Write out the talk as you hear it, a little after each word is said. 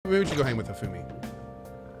we should go hang with Hifumi.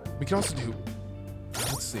 We can also do...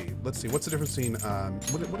 Let's see. What's the difference between...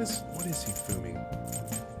 what is Hifumi?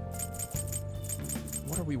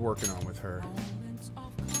 What are we working on with her?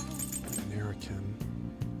 American.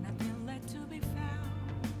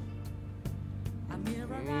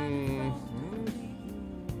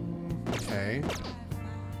 Okay.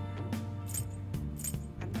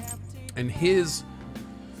 And his...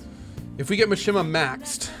 If we get Mishima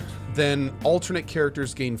maxed, then alternate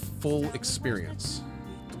characters gain full experience.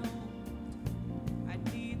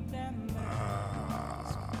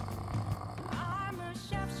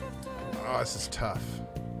 Oh, this is tough.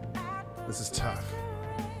 This is tough.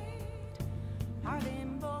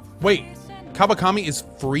 Wait, Kawakami is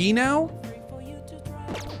free now?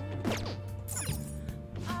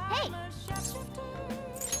 Hey.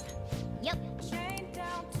 Yep.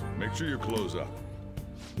 Make sure you close up.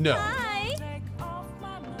 No. Hi.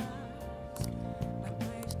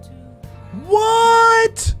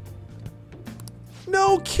 What?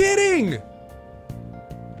 No kidding.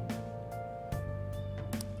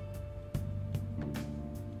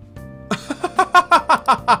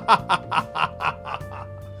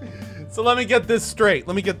 So let me get this straight.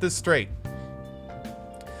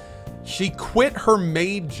 She quit her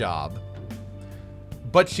maid job,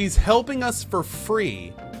 but she's helping us for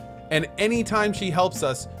free. And anytime she helps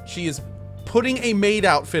us, she is putting a maid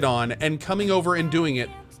outfit on and coming over and doing it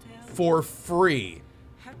for free.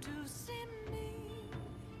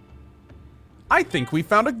 I think we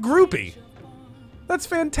found a groupie. That's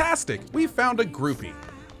fantastic. We found a groupie.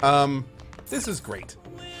 This is great.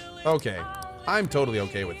 Okay. I'm totally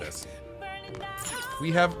okay with this.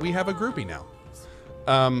 We have a groupie now.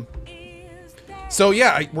 So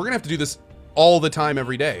yeah, we're gonna have to do this all the time,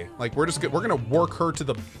 every day. Like we're gonna work her to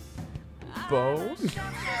the bone.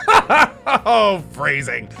 Oh,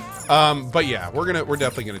 phrasing. But yeah, we're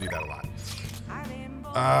definitely gonna do that a lot.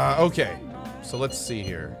 Okay. So let's see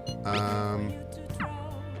here.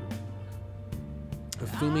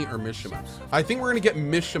 Hifumi or Mishima? I think we're gonna get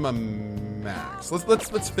Mishima max.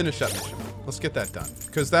 Let's finish up Mishima. Let's get that done,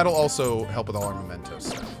 because that'll also help with all our memento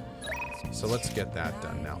stuff. So let's get that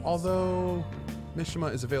done now. Although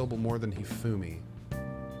Mishima is available more than Hifumi.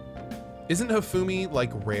 Isn't Hifumi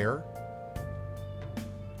like rare?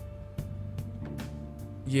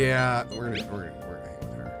 Yeah, we're gonna hang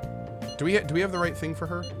with her. Do we have the right thing for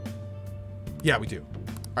her? Yeah, we do.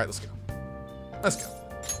 All right, let's go. Let's go.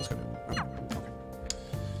 Okay.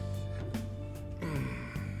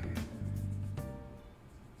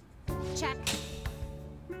 Check.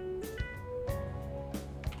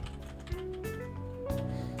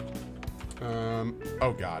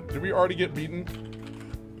 Oh god, did we already get beaten?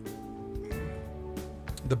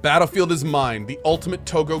 The battlefield is mine. The ultimate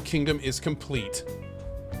Togo kingdom is complete.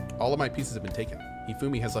 All of my pieces have been taken.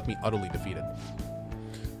 Hifumi has left me utterly defeated.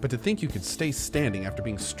 But to think you could stay standing after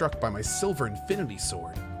being struck by my silver infinity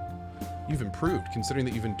sword. You've improved, considering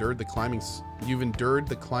that you've endured the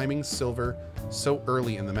climbing silver so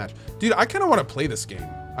early in the match. Dude, I kind of want to play this game.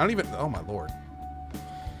 I don't even... Oh, my lord.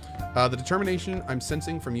 The determination I'm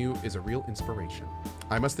sensing from you is a real inspiration.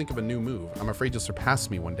 I must think of a new move. I'm afraid you'll surpass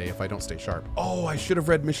me one day if I don't stay sharp. Oh, I should have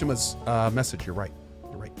read Mishima's message. You're right.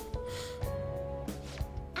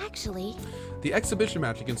 Actually... The exhibition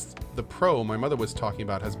match against the pro my mother was talking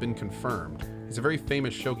about has been confirmed. He's a very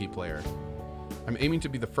famous shogi player. I'm aiming to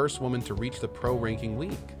be the first woman to reach the pro ranking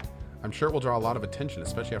league. I'm sure it will draw a lot of attention,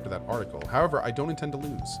 especially after that article. However, I don't intend to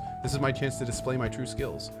lose. This is my chance to display my true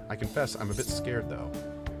skills. I confess, I'm a bit scared though.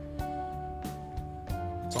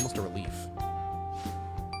 It's almost a relief.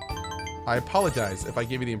 I apologize if I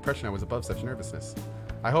gave you the impression I was above such nervousness.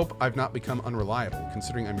 I hope I've not become unreliable,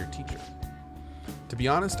 considering I'm your teacher. To be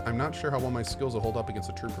honest, I'm not sure how well my skills will hold up against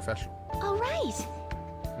a true professional. All right.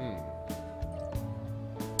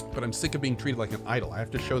 But I'm sick of being treated like an idol. I have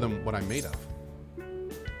to show them what I'm made of.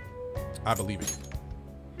 I believe in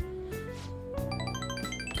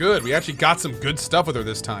you. Good, we actually got some good stuff with her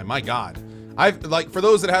this time. My God. For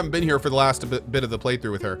those that haven't been here for the last bit of the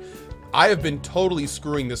playthrough with her, I have been totally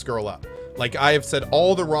screwing this girl up. Like, I have said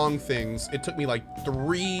all the wrong things. It took me like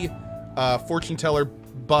 3 fortune teller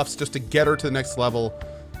buffs just to get her to the next level.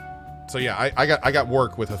 So yeah, I got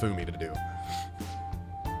work with Hifumi to do.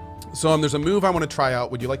 So there's a move I want to try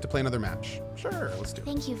out. Would you like to play another match? Sure, let's do it.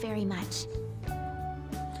 Thank you very much.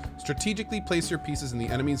 Strategically place your pieces in the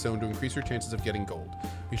enemy zone to increase your chances of getting gold.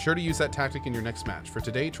 Be sure to use that tactic in your next match. For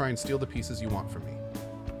today, try and steal the pieces you want from me.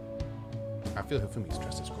 I feel Hifumi's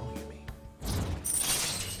trust is growing in me.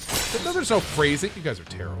 There's no phrasing. You guys are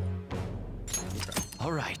terrible. Okay.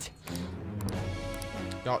 All right.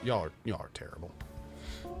 Y'all are terrible.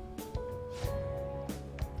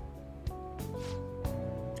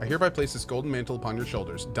 I hereby place this golden mantle upon your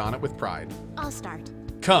shoulders. Don it with pride. I'll start.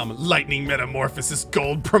 Come, lightning metamorphosis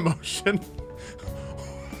gold promotion.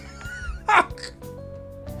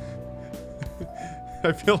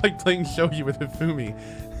 I feel like playing shogi with Hifumi.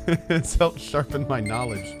 It's helped sharpen my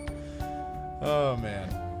knowledge. Oh,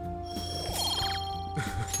 man.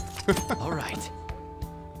 All right.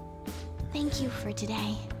 Thank you for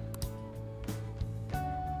today. All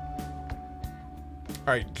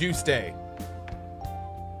right, Juice Day.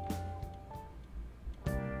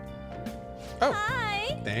 Oh.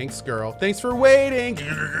 Hi. Thanks, girl. Thanks for waiting.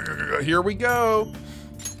 Here we go.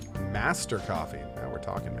 Master coffee. Now we're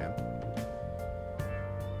talking, man.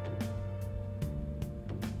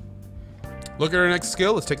 Look at our next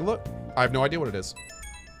skill. Let's take a look. I have no idea what it is.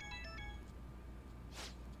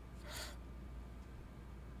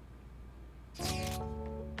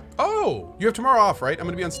 Oh, you have tomorrow off, right? I'm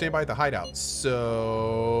going to be on standby at the hideout.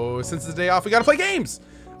 So, since it's a day off, we got to play games.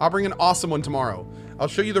 I'll bring an awesome one tomorrow. I'll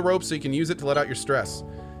show you the ropes so you can use it to let out your stress.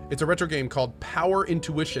 It's a retro game called Power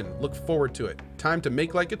Intuition. Look forward to it. Time to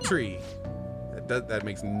make like a tree. That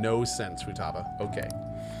makes no sense, Futaba. Okay.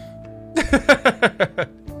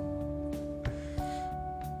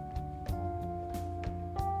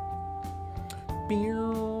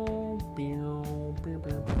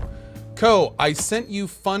 Ko, I sent you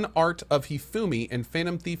fun art of Hifumi and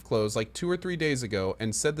Phantom Thief clothes like 2 or 3 days ago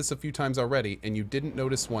and said this a few times already and you didn't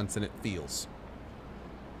notice once and it feels.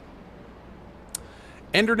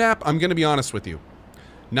 Endernap, I'm going to be honest with you.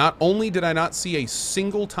 Not only did I not see a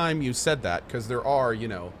single time you said that, because there are, you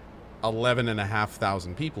know,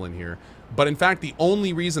 11,500 people in here, but in fact the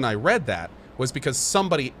only reason I read that was because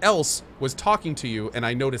somebody else was talking to you and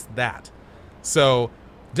I noticed that. So,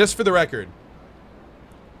 just for the record,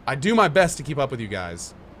 I do my best to keep up with you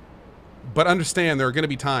guys, but understand there are going to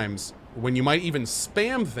be times when you might even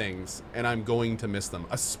spam things and I'm going to miss them,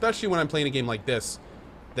 especially when I'm playing a game like this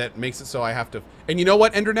that makes it so I have to. And you know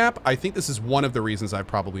what, Endernap? I think this is one of the reasons I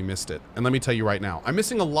probably missed it. And let me tell you right now, I'm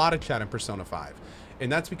missing a lot of chat in Persona 5.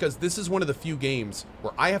 And that's because this is one of the few games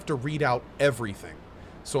where I have to read out everything.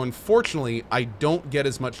 So unfortunately, I don't get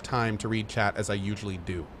as much time to read chat as I usually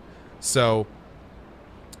do. So,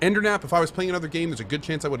 Endernap, if I was playing another game, there's a good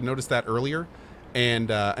chance I would have noticed that earlier. And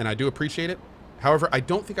I do appreciate it. However, I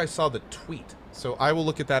don't think I saw the tweet. So I will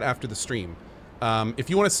look at that after the stream. If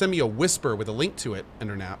you want to send me a whisper with a link to it,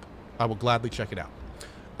 Endernap, I will gladly check it out.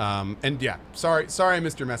 And yeah, sorry I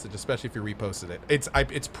missed your message, especially if you reposted it.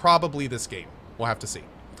 It's probably this game. We'll have to see.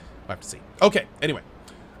 We'll have to see. Okay, anyway,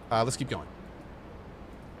 let's keep going.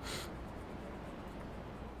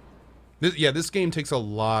 This game takes a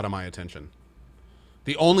lot of my attention.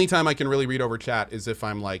 The only time I can really read over chat is if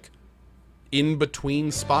I'm like in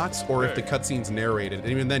between spots or if the cutscene's narrated. And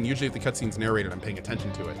even then, usually if the cutscene's narrated, I'm paying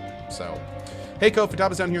attention to it. So, hey, Ko,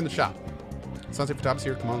 Futaba's down here in the shop. Sounds like Futaba's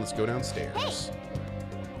here. Come on, let's go downstairs. Hey.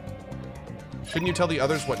 Shouldn't you tell the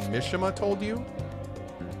others what Mishima told you?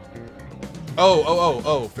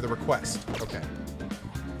 Oh, for the request. Okay.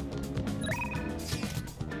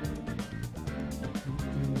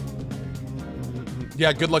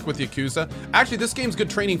 Yeah, good luck with Yakuza. Actually, this game's good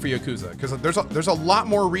training for Yakuza because there's a lot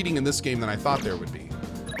more reading in this game than I thought there would be.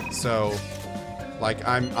 So, like,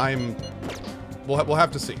 we'll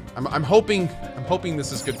have to see. I'm hoping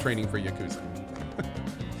this is good training for Yakuza.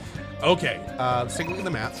 Okay, let's take a look at the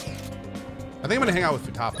map. I think I'm gonna hang out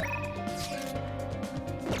with Futaba.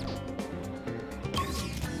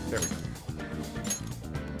 There we go.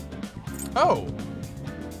 Oh,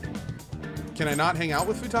 can I not hang out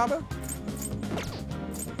with Futaba?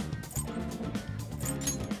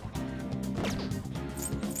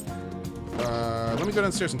 Let me go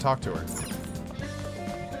downstairs and talk to her.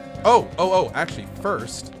 Oh, actually,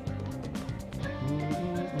 first.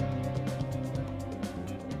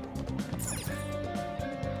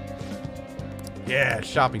 Yeah,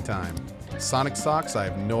 shopping time. Sonic socks, I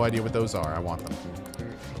have no idea what those are. I want them.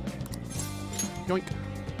 Yoink.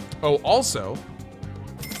 Oh, also.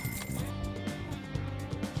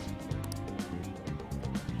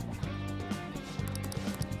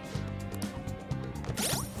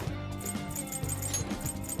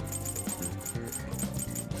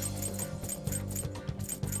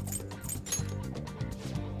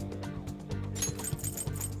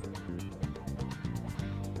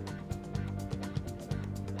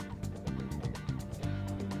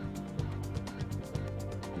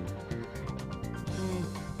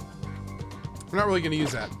 I'm not really going to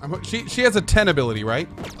use that. She has a 10 ability, right?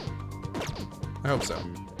 I hope so.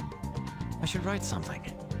 I should write something.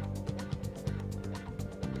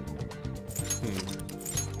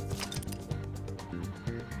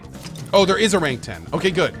 Oh, there is a rank 10. Okay,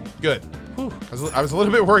 good. Good. Whew, I was a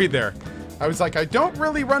little bit worried there. I was like, I don't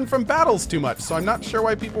really run from battles too much, so I'm not sure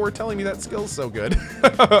why people were telling me that skill's so good.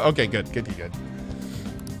 Okay, good. Good.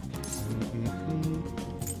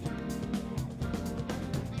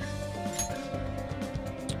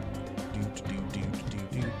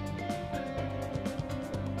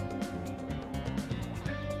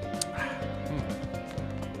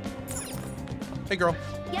 Hey, girl.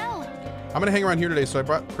 Yo. I'm gonna hang around here today, so I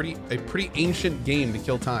brought a pretty ancient game to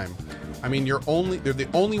kill time. I mean, they're the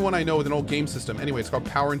only one I know with an old game system. Anyway, it's called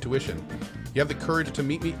Power Intuition. You have the courage to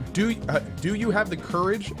meet me. Do you have the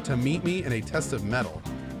courage to meet me in a test of metal?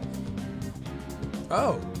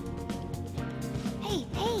 Oh.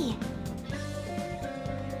 Hey.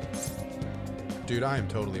 Dude, I am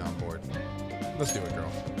totally on board. Let's do it,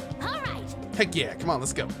 girl. All right. Heck yeah, come on,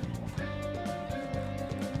 let's go.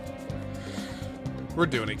 We're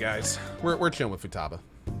doing it, guys. We're chilling with Futaba.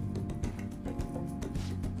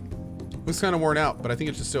 Looks kind of worn out, but I think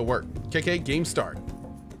it should still work. KK, game start.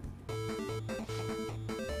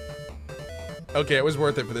 Okay, it was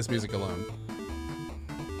worth it for this music alone.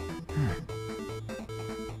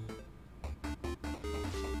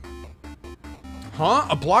 Huh?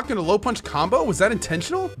 A block and a low punch combo? Was that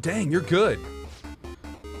intentional? Dang, you're good.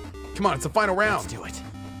 Come on, it's the final round. Let's do it.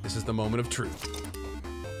 This is the moment of truth.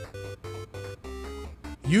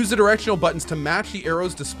 Use the directional buttons to match the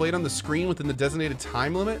arrows displayed on the screen within the designated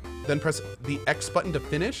time limit, then press the X button to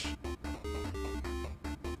finish.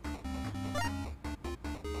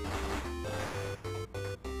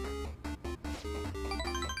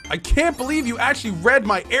 I can't believe you actually read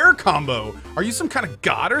my air combo. Are you some kind of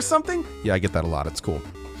god or something? Yeah, I get that a lot. It's cool.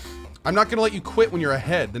 I'm not gonna let you quit when you're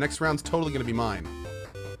ahead. The next round's totally gonna be mine.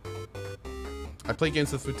 I played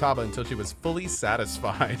games with Futaba until she was fully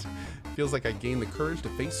satisfied. Feels like I gained the courage to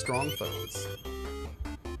face strong foes.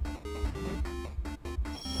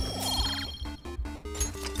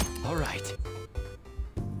 All right.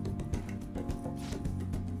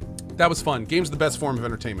 That was fun. Games are the best form of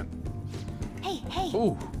entertainment. Hey.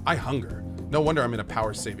 Ooh, I hunger. No wonder I'm in a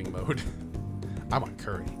power saving mode. I'm on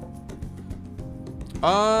curry.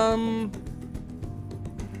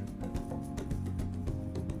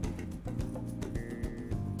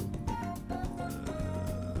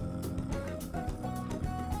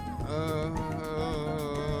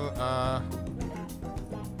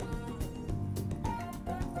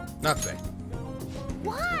 Not today.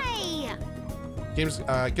 Why? Games,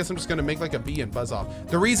 I guess I'm just gonna make like a bee and buzz off.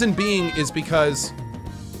 The reason being is because,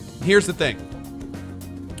 here's the thing.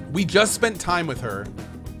 We just spent time with her.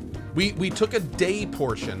 We took a day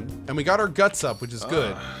portion and we got our guts up, which is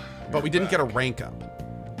good, but we didn't get a rank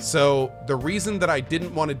up. So the reason that I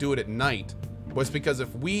didn't want to do it at night was because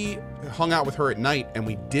if we hung out with her at night and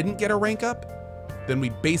we didn't get a rank up, then we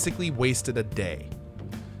basically wasted a day.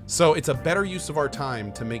 So it's a better use of our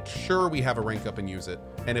time to make sure we have a rank up and use it.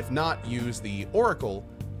 And if not, use the Oracle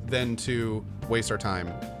than to waste our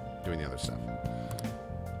time doing the other stuff.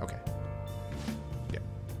 Okay. Yeah.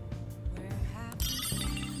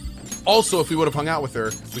 Also, if we would have hung out with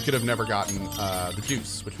her, we could have never gotten the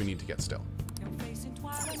juice, which we need to get still.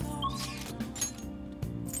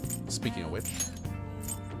 Speaking of which.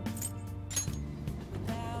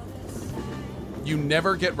 You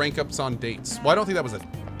never get rank ups on dates. Well, I don't think that was a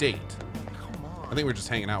date. I think we're just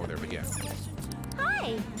hanging out with her, but yeah.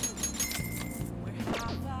 Hi.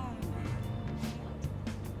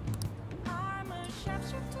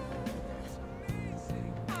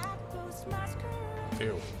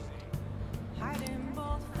 Ew.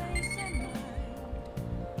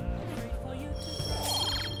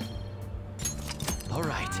 All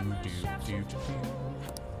right.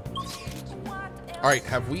 All right,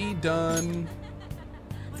 have we done...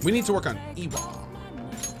 We need to work on Iwa.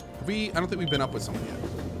 Have we... I don't think we've been up with someone yet.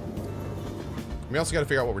 We also got to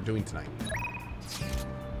figure out what we're doing tonight.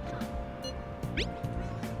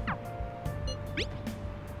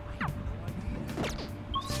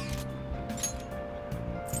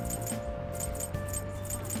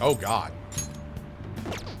 Oh, God.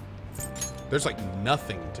 There's, like,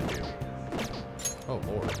 nothing to do. Oh,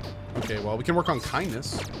 Lord. Okay, well, we can work on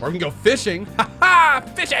kindness. Or we can go fishing. Ha-ha!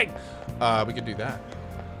 Fishing! We could do that.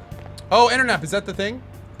 Oh, Internap, is that the thing?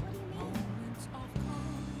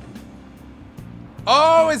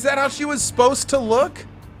 Oh, is that how she was supposed to look?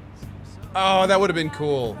 Oh, that would have been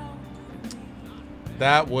cool.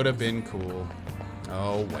 That would have been cool.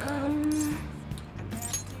 Oh, well.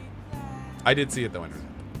 I did see it, though, Internap.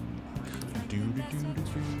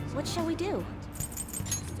 What shall we do?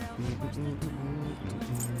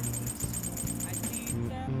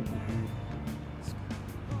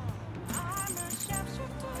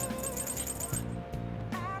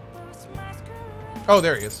 Oh,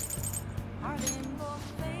 there he is.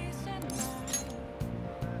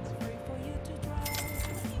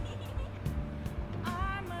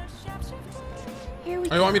 Here we Oh,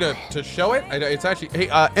 go. you want me to show it? It's actually, hey,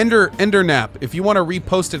 Ender Nap, if you want to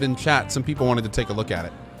repost it in chat, some people wanted to take a look at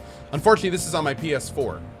it. Unfortunately, this is on my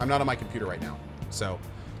PS4. I'm not on my computer right now. So,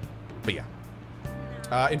 but yeah.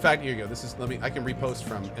 In fact, here you go. This is, I can repost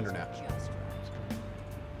from Ender Nap.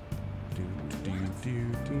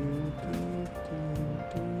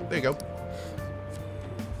 There you go.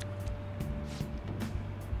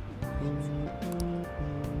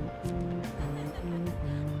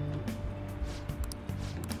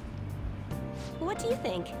 What do you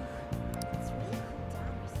think?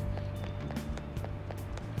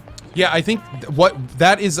 Yeah, I think what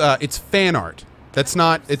that is, it's fan art. It's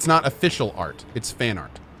not official art. It's fan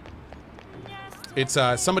art. It's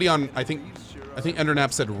somebody on, I think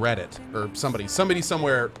Endernap said Reddit, or somebody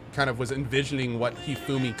somewhere kind of was envisioning what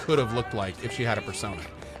Hifumi could have looked like if she had a persona,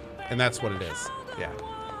 and that's what it is. Yeah,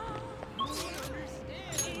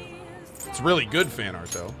 it's really good fan art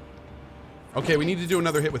though. Okay, we need to do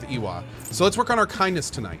another hit with Iwa, so let's work on our kindness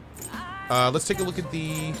tonight. Let's take a look at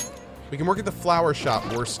the. We can work at the flower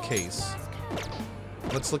shop, worst case.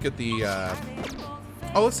 Let's look at the.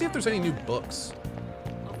 Oh, let's see if there's any new books.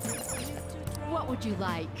 What would you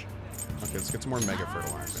like? Okay, let's get some more mega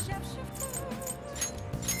fertilizer.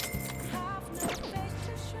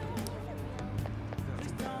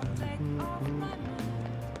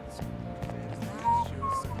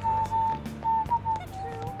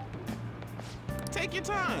 Take your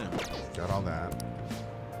time. Got all that.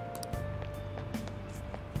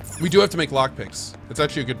 We do have to make lockpicks. That's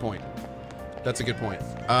actually a good point. That's a good point.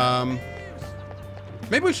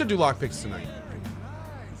 Maybe we should do lockpicks tonight.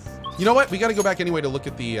 You know what? We got to go back anyway to look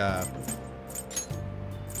at the.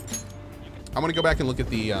 I'm gonna go back and look at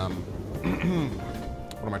the.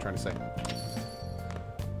 What am I trying to say?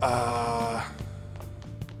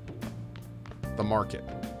 The market,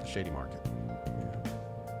 the shady market.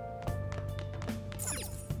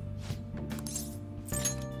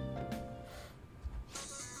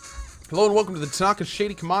 Hello and welcome to the Tanaka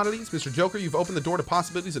Shady Commodities. Mr. Joker, you've opened the door to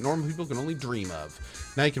possibilities that normal people can only dream of.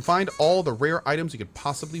 Now you can find all the rare items you could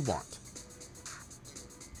possibly want.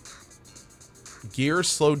 Gear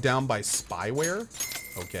slowed down by spyware?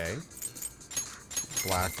 Okay.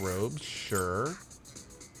 Black robes, sure.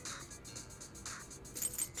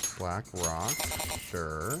 Black rock,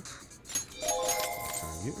 sure.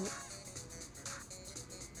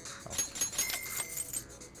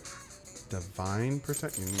 Divine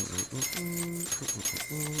protection.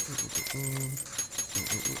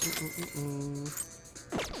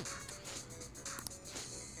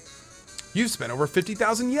 You've spent over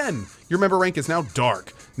 50,000 yen. Your member rank is now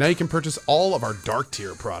dark. Now you can purchase all of our dark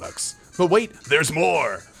tier products. But wait, there's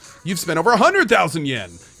more. You've spent over 100,000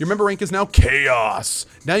 yen. Your member rank is now chaos.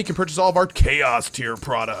 Now you can purchase all of our chaos tier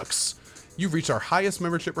products. You've reached our highest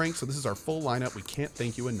membership rank, so this is our full lineup. We can't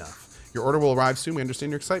thank you enough. Your order will arrive soon. We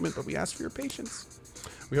understand your excitement, but we ask for your patience.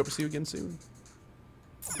 We hope to see you again soon.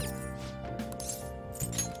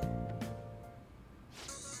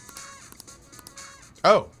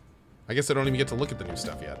 Oh, I guess I don't even get to look at the new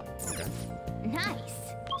stuff yet. Okay. Nice.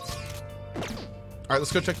 All right,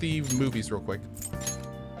 let's go check the movies real quick.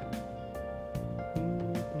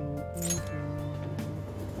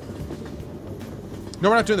 No,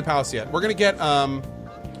 we're not doing the palace yet. We're gonna get,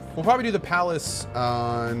 we'll probably do the palace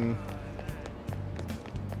on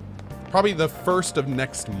probably the 1st of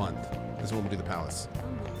next month is when we'll do the palace.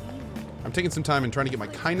 I'm taking some time and trying to get my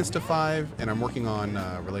kindness to 5, and I'm working on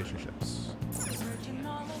relationships.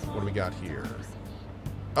 What do we got here?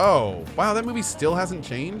 Oh, wow, that movie still hasn't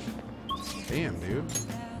changed? Damn, dude.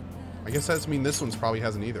 I guess that's mean this one's probably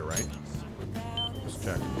hasn't either, right? Let's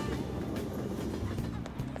check.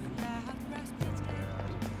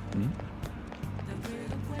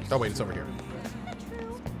 Oh, wait, it's over here.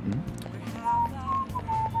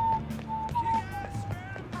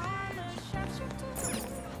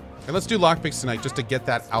 And let's do lockpicks tonight just to get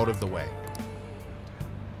that out of the way.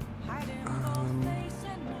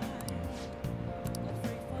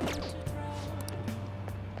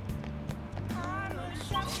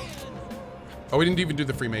 Oh, we didn't even do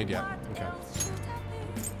the free made yet. Okay.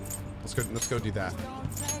 Let's go do that.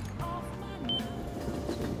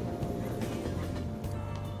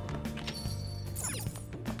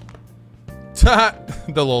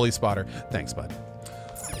 The lolly spotter. Thanks, bud.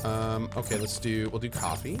 Okay, we'll do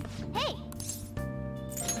coffee. Hey.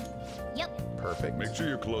 Yep. Perfect. Make sure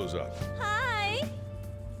you close up. Hi.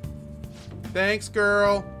 Thanks,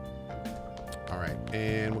 girl. All right,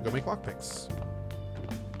 and we'll go make lockpicks.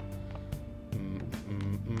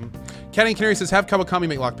 Cat and Canary says, have Kawakami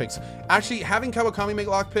make lockpicks. Actually, having Kawakami make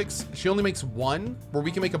lockpicks, she only makes one, where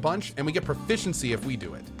we can make a bunch, and we get proficiency if we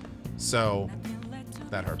do it. So,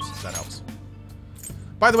 that helps. That helps.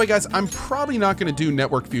 By the way, guys, I'm probably not going to do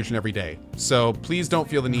network fusion every day. So, please don't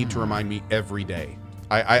feel the need to remind me every day.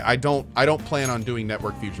 I don't plan on doing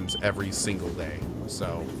network fusions every single day.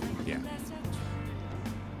 So, yeah.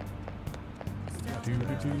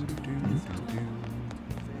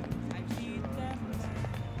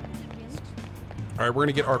 All right, we're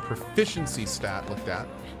gonna get our proficiency stat looked at.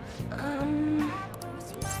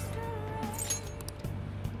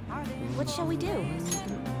 What shall we do?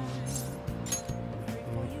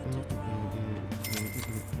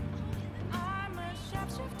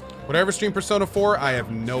 Whatever stream Persona 4, I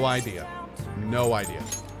have no idea. No idea.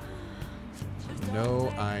 No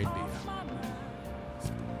idea.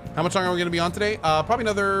 How much longer are we gonna be on today? Probably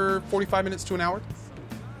another 45 minutes to an hour.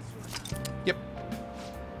 Yep.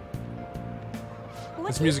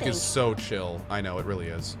 This music is so chill. I know, it really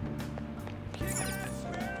is.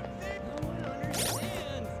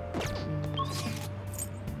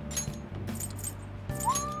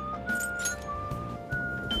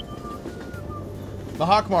 The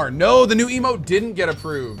Hawkmar. No, the new emote didn't get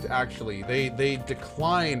approved, actually. They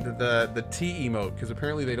declined the T emote because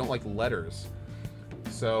apparently they don't like letters.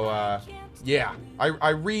 So, yeah. I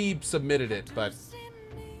resubmitted it, but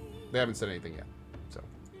they haven't said anything yet. So,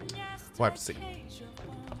 we'll have to see.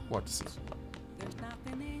 We'll have to see.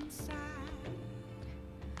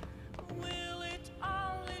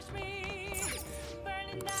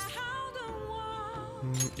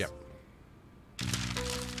 Yep.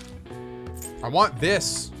 I want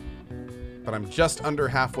this, but I'm just under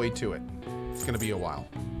halfway to it. It's gonna be a while.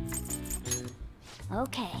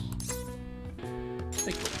 Okay.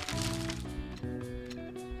 Thank you.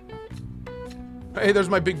 Hey, there's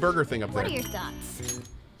my big burger thing up there. What are your thoughts?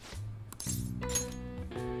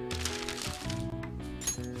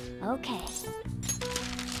 Okay.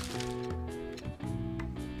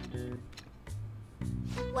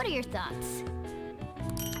 What are your thoughts?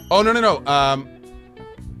 Oh, no.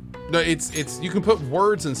 No, it's you can put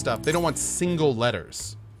words and stuff. They don't want single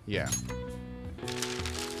letters. Yeah.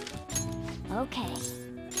 Okay.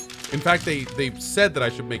 In fact, they said that I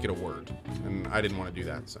should make it a word, and I didn't want to do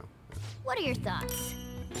that, so. What are your thoughts?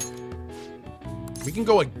 We can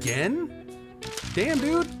go again? Damn,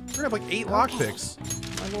 dude. We're gonna have like 8 lockpicks.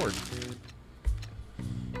 My lord.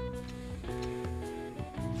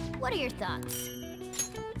 What are your thoughts?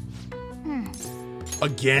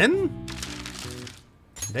 Again?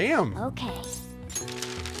 Damn. Okay.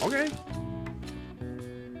 Okay.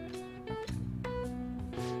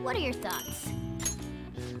 What are your thoughts?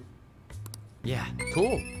 Yeah.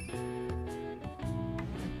 Cool.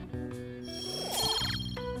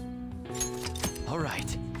 All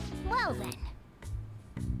right. Well then.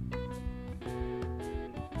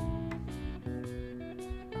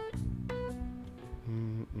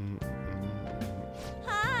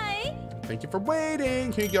 Hi. Thank you for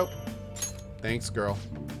waiting. Here you go. Thanks, girl.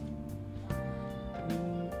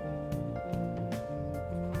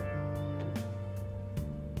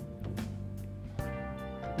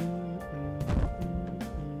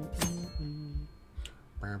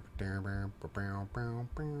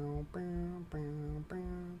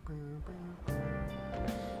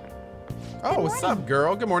 Oh, what's up,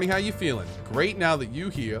 girl? Good morning. How you feeling? Great now that you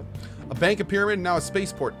here. A bank, a pyramid, and now a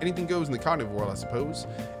spaceport. Anything goes in the cognitive world, I suppose.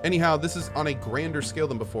 Anyhow, this is on a grander scale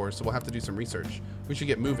than before, so we'll have to do some research. We should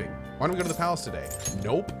get moving. Why don't we go to the palace today?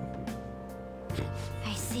 Nope.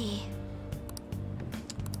 I see.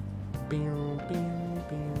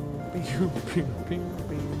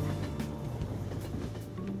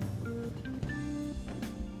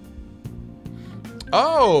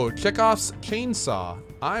 Oh, Chekhov's chainsaw.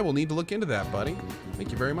 I will need to look into that, buddy.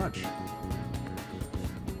 Thank you very much.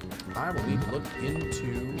 I will need to look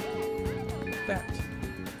into that.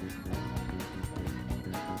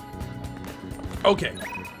 Okay.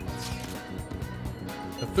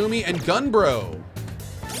 Hifumi and Gunbro.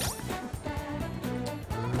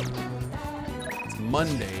 It's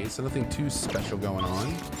Monday, so nothing too special going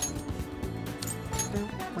on.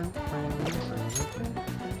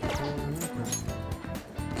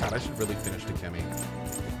 God, I should really finish the Kemi.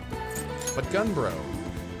 But Gunbro.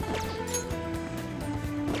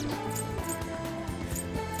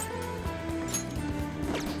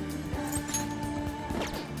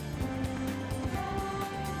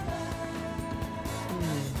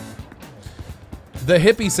 The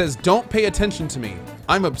hippie says, don't pay attention to me.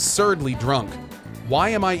 I'm absurdly drunk. Why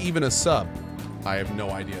am I even a sub? I have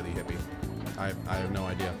no idea, the hippie. I have no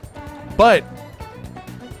idea. But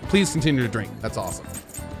please continue to drink. That's awesome.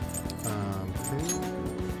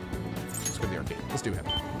 Let's do him.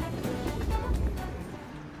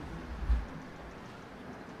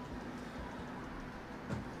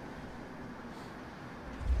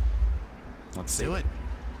 Let's do it.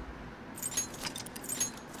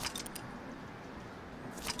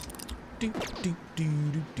 Do, do, do,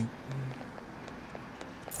 do, do.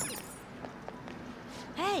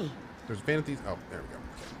 Hey. There's vanities. Oh, there we go.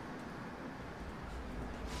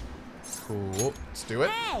 Cool. Let's do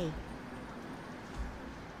it. Hey.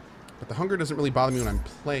 But the hunger doesn't really bother me when I'm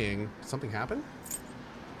playing. Did something happen?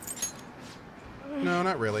 No,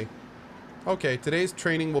 not really. Okay, today's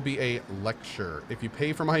training will be a lecture. If you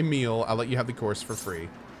pay for my meal, I'll let you have the course for free.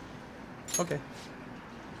 Okay.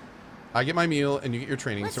 I get my meal and you get your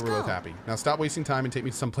training, so we're both happy. Now stop wasting time and take me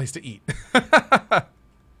to some place to eat. I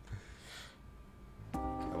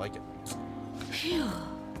like it. Phew.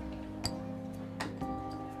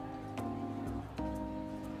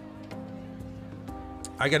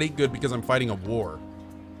 I gotta eat good because I'm fighting a war.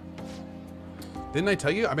 Didn't I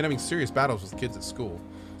tell you? I've been having serious battles with kids at school.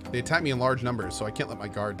 They attack me in large numbers, so I can't let my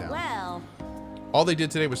guard down. Well. All they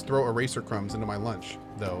did today was throw eraser crumbs into my lunch,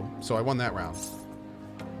 though, so I won that round.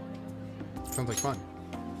 Sounds like fun.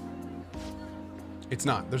 It's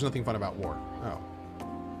not. There's nothing fun about war. Oh.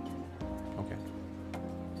 Okay.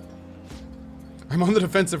 I'm on the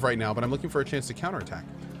defensive right now, but I'm looking for a chance to counterattack.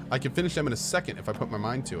 I can finish them in a second if I put my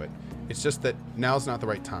mind to it. It's just that now's not the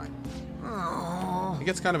right time. Aww. It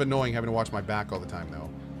gets kind of annoying having to watch my back all the time, though.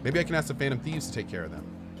 Maybe I can ask the Phantom Thieves to take care of them.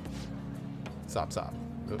 Sop, sop.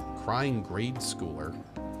 Crying grade schooler.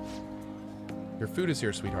 Your food is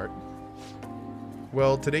here, sweetheart.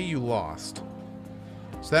 Well, today you lost.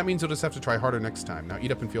 So that means you'll just have to try harder next time. Now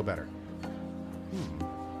eat up and feel better.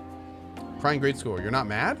 Crying grade schooler. You're not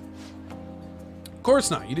mad? Of course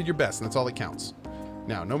not. You did your best, and that's all that counts.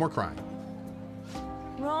 Now, no more crying.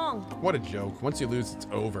 Wrong. What a joke. Once you lose, it's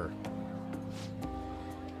over.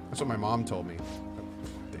 That's what my mom told me.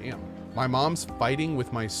 Damn. My mom's fighting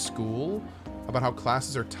with my school about how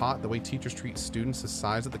classes are taught, the way teachers treat students, the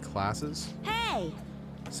size of the classes. Hey.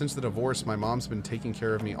 Since the divorce, my mom's been taking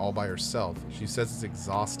care of me all by herself. She says it's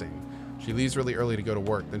exhausting. She leaves really early to go to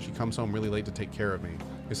work, then she comes home really late to take care of me.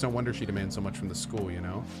 It's no wonder she demands so much from the school, you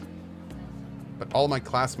know? But all my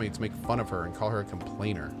classmates make fun of her and call her a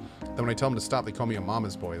complainer. Then when I tell them to stop, they call me a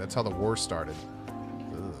mama's boy. That's how the war started.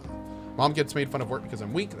 Ugh. Mom gets made fun of work because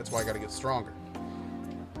I'm weak. That's why I gotta get stronger.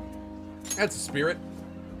 That's the spirit.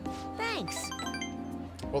 Thanks.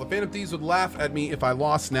 Well, the Phantom Thieves would laugh at me if I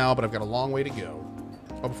lost now, but I've got a long way to go.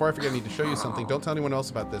 Oh, before I forget, I need to show you something. Don't tell anyone else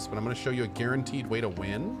about this, but I'm going to show you a guaranteed way to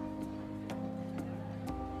win.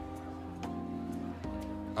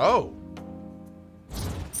 Oh.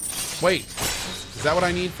 Wait. Is that what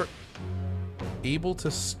I need for... Able to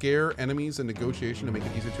scare enemies in negotiation to make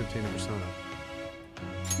it easier to obtain a persona.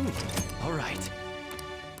 All right.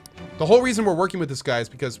 The whole reason we're working with this guy is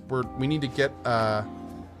because we need to get... I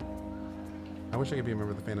wish I could be a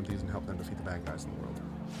member of the Phantom Thieves and help them defeat the bad guys in the world.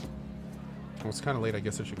 Well, it's kind of late. I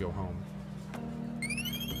guess I should go home.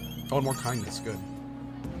 Oh, and more kindness. Good.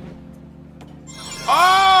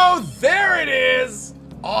 Oh, there it is!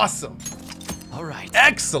 Awesome. All right.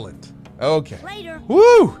 Excellent. Okay. Later.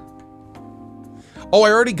 Woo! Oh,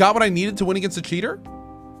 I already got what I needed to win against a cheater?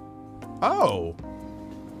 Oh.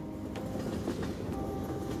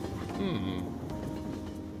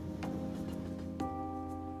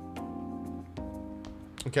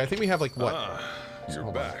 Okay, I think we have like what? You're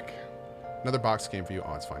Hold on. back. Another box came for you.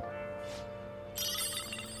 Oh, it's fine.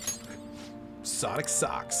 Sonic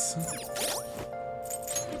socks.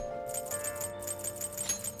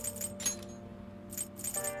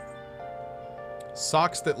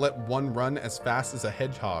 Socks that let one run as fast as a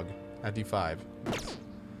hedgehog at D5.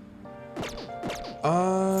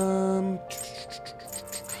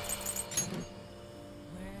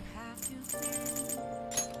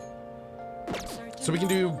 So we can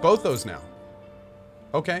do both those now.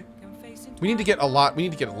 Okay. We need to get a lot. We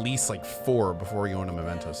need to get at least like 4 before we go into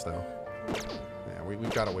Mementos, though. Yeah,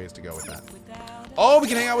 we've got a ways to go with that. Oh, we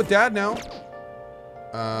can hang out with Dad now.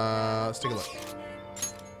 Let's take a look.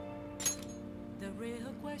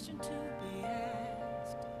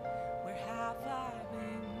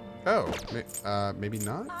 Oh, maybe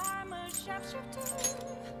not?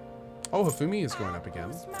 Oh, Hifumi is going up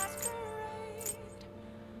again.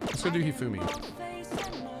 Let's go do Hifumi.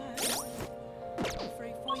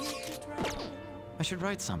 I should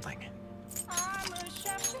write something. I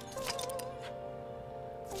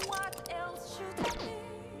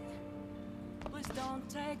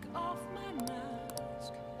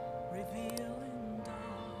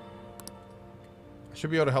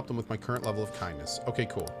should be able to help them with my current level of kindness. Okay,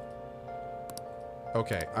 cool.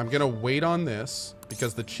 Okay, I'm gonna wait on this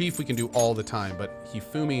because the chief we can do all the time, but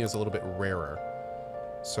Hifumi is a little bit rarer.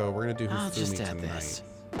 So we're gonna do I'll just Hifumi add tonight. this.